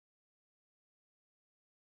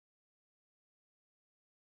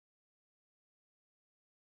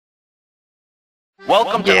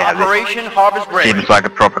Welcome to Operation Harvest Break. Seems like a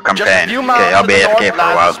proper campaign. Just a few miles okay, I'll to be the north AFK for a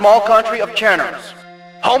lies while. the small country of Chernos,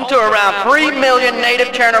 home to around 3 million native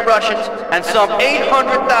Cherno Russians and some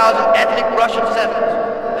 800,000 ethnic Russian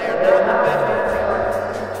settlers. They are not the best.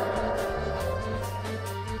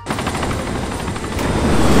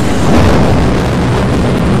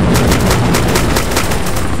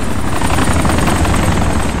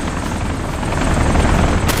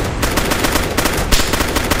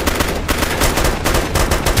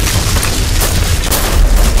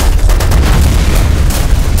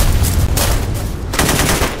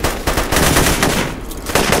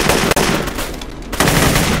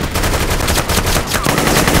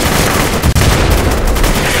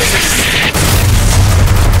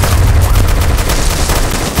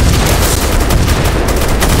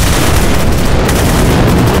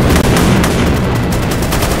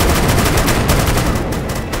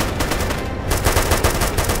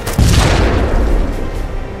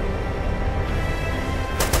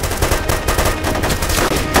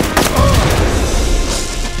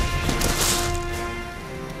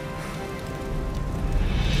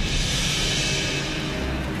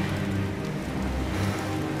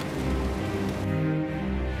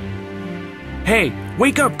 Hey,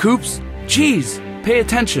 wake up, Coops! Jeez, pay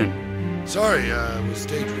attention. Sorry, I was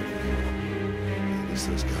daydreaming. At least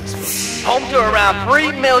those guys. Home to around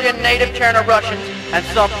 3 million native Cherno Russians and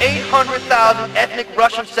some 800,000 ethnic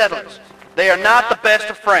Russian settlers. They are not the best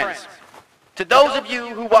of friends. To those of you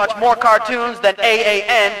who watch more cartoons than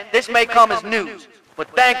AAN, this may come as news,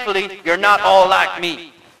 but thankfully, you're not all like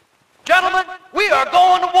me. Gentlemen, we are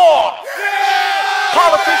going to war!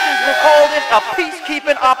 Politicians will call this a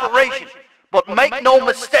peacekeeping operation. But make no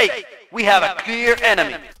mistake, we have a clear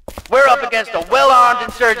enemy. We're up against a well-armed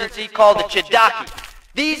insurgency called the Chidaki.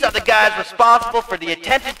 These are the guys responsible for the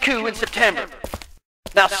attempted coup in September.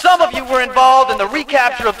 Now, some of you were involved in the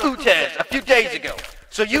recapture of Utez a few days ago,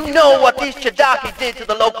 so you know what these Chidaki did to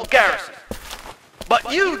the local garrison.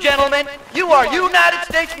 But you, gentlemen, you are United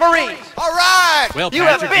States Marines. All right! Well, You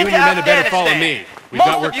Patrick, have been you and to your men had better follow Afghanistan. me. We've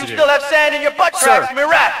got Most work of you to do. still have sand in your butt cracks from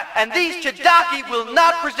Iraq, and these Chidaki will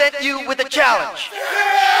not present you with a challenge.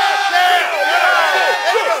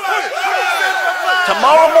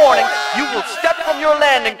 Tomorrow morning, you will step from your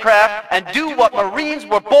landing craft and do what Marines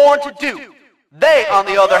were born to do. They, on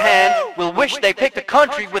the other hand, will wish they picked a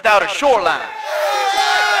country without a shoreline.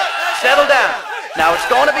 Settle down. Now, it's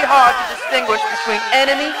going to be hard to distinguish between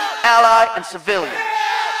enemy, ally, and civilian.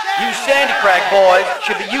 You Sandy Crack boys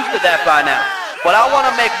should be used to that by now. But I want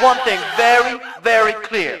to make one thing very, very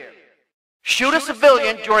clear. Shoot a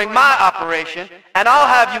civilian during my operation, and I'll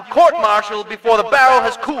have you court-martialed before the barrel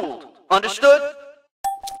has cooled. Understood?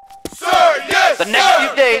 Sir, yes, The next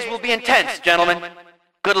few days will be intense, gentlemen.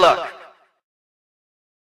 Good luck.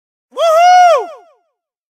 Woohoo!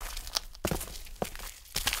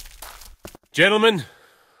 Gentlemen,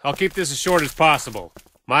 I'll keep this as short as possible.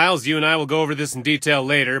 Miles, you and I will go over this in detail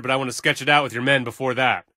later, but I want to sketch it out with your men before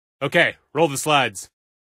that. Okay, roll the slides.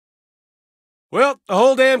 Well, the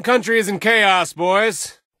whole damn country is in chaos,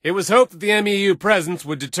 boys. It was hoped that the MEU presence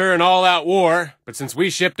would deter an all-out war, but since we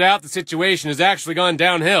shipped out, the situation has actually gone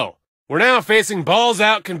downhill. We're now facing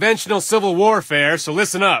balls-out conventional civil warfare, so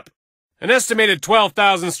listen up. An estimated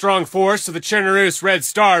 12,000-strong force of the Cherno Red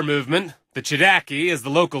Star movement, the Chidaki as the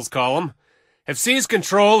locals call them, have seized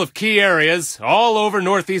control of key areas all over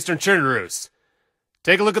northeastern Cherno.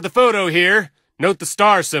 Take a look at the photo here. Note the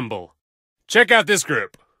star symbol. Check out this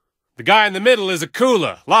group. The guy in the middle is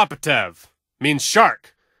Akula Lopatev, means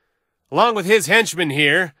shark. Along with his henchmen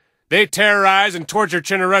here, they terrorize and torture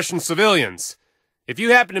Cherno civilians. If you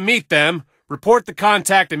happen to meet them, report the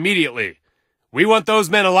contact immediately. We want those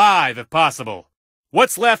men alive, if possible.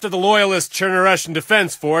 What's left of the loyalist Cherno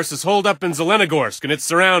Defense Force is holed up in Zelenogorsk and its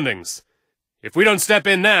surroundings. If we don't step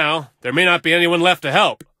in now, there may not be anyone left to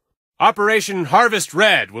help. Operation Harvest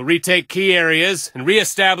Red will retake key areas and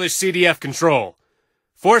re-establish CDF control.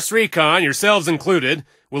 Force Recon, yourselves included,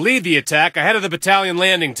 will lead the attack ahead of the battalion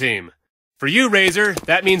landing team. For you, Razor,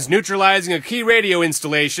 that means neutralizing a key radio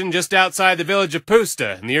installation just outside the village of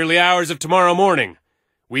Pusta in the early hours of tomorrow morning.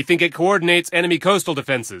 We think it coordinates enemy coastal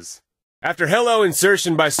defenses. After hello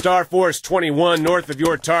insertion by Star Force 21 north of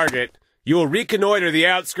your target, you will reconnoiter the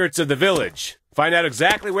outskirts of the village, find out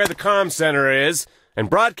exactly where the comm center is, and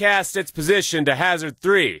broadcast its position to Hazard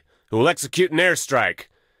 3, who will execute an airstrike.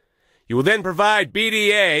 You will then provide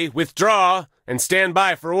BDA, withdraw, and stand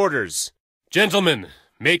by for orders. Gentlemen,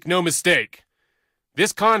 make no mistake.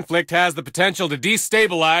 This conflict has the potential to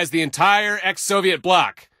destabilize the entire ex-Soviet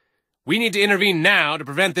bloc. We need to intervene now to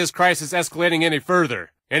prevent this crisis escalating any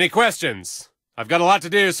further. Any questions? I've got a lot to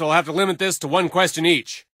do, so I'll have to limit this to one question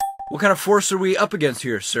each. What kind of force are we up against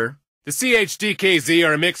here, sir? The CHDKZ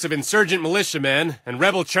are a mix of insurgent militiamen and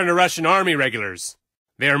rebel Cherno-Russian army regulars.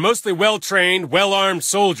 They are mostly well-trained, well-armed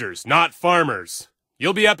soldiers, not farmers.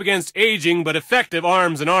 You'll be up against aging but effective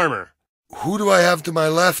arms and armor. Who do I have to my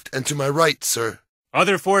left and to my right, sir?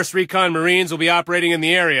 Other Force Recon Marines will be operating in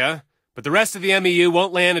the area, but the rest of the MEU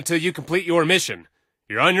won't land until you complete your mission.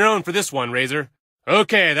 You're on your own for this one, Razor.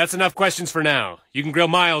 Okay, that's enough questions for now. You can grill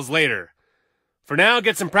Miles later. For now,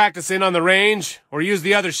 get some practice in on the range, or use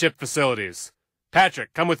the other ship facilities.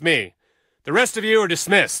 Patrick, come with me. The rest of you are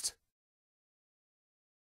dismissed.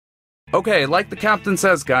 Okay, like the captain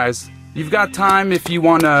says, guys. You've got time if you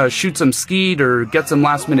want to shoot some skeet or get some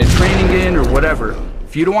last-minute training in or whatever.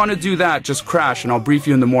 If you don't want to do that, just crash and I'll brief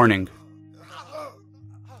you in the morning.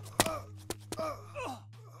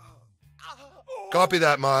 Copy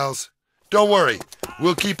that, Miles. Don't worry.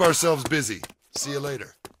 We'll keep ourselves busy. See you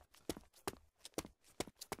later.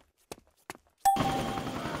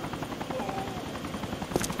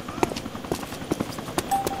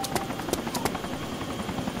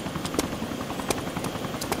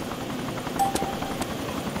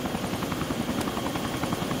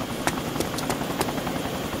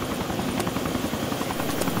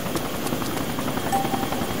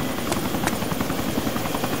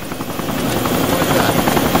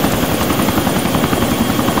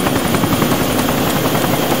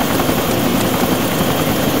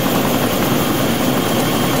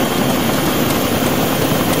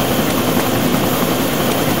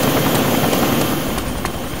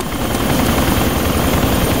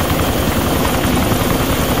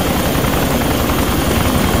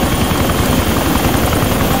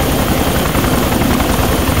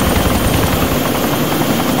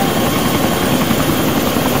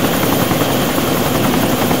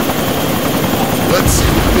 Let's see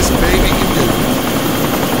what this baby can do.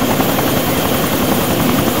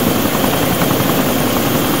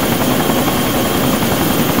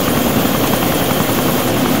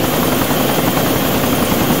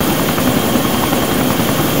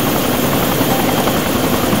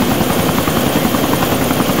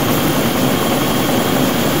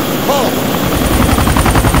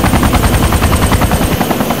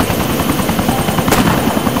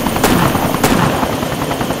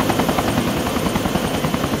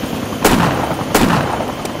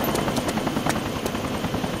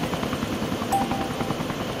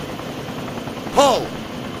 Pull!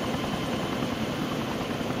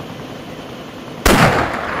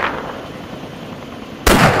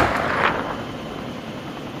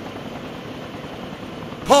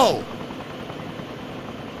 Pull!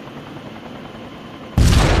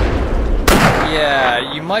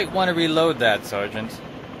 Yeah, you might want to reload that, Sergeant.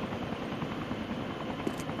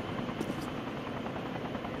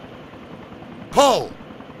 Pull!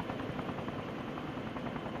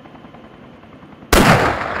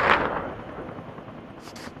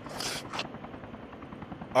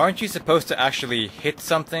 Aren't you supposed to actually hit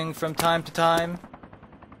something from time to time?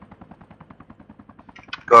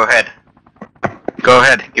 Go ahead. Go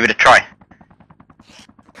ahead, give it a try.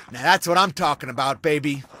 Now that's what I'm talking about,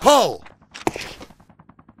 baby. Pull!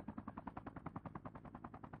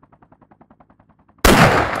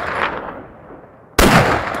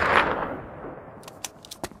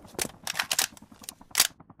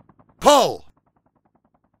 Pull!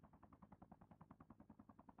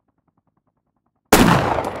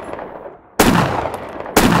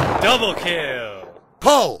 Double kill!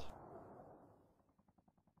 Pull!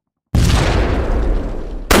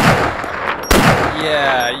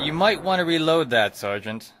 Yeah, you might want to reload that,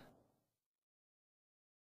 Sergeant.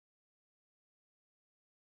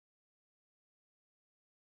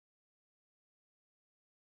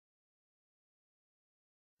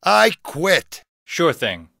 I quit. Sure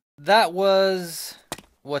thing. That was...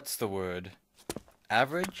 what's the word?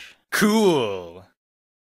 Average? Cool!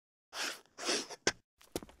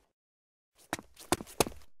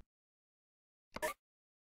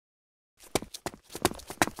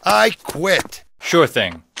 I quit. Sure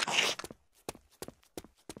thing.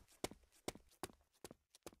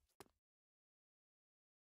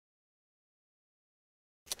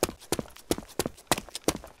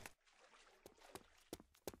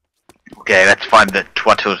 Okay, let's find the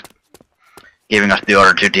twat who's giving us the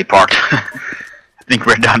order to depart. I think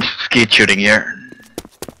we're done skeet shooting here.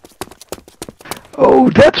 Oh,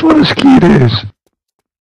 that's what a skeet is.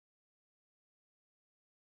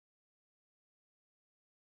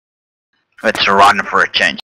 Let's run for a change.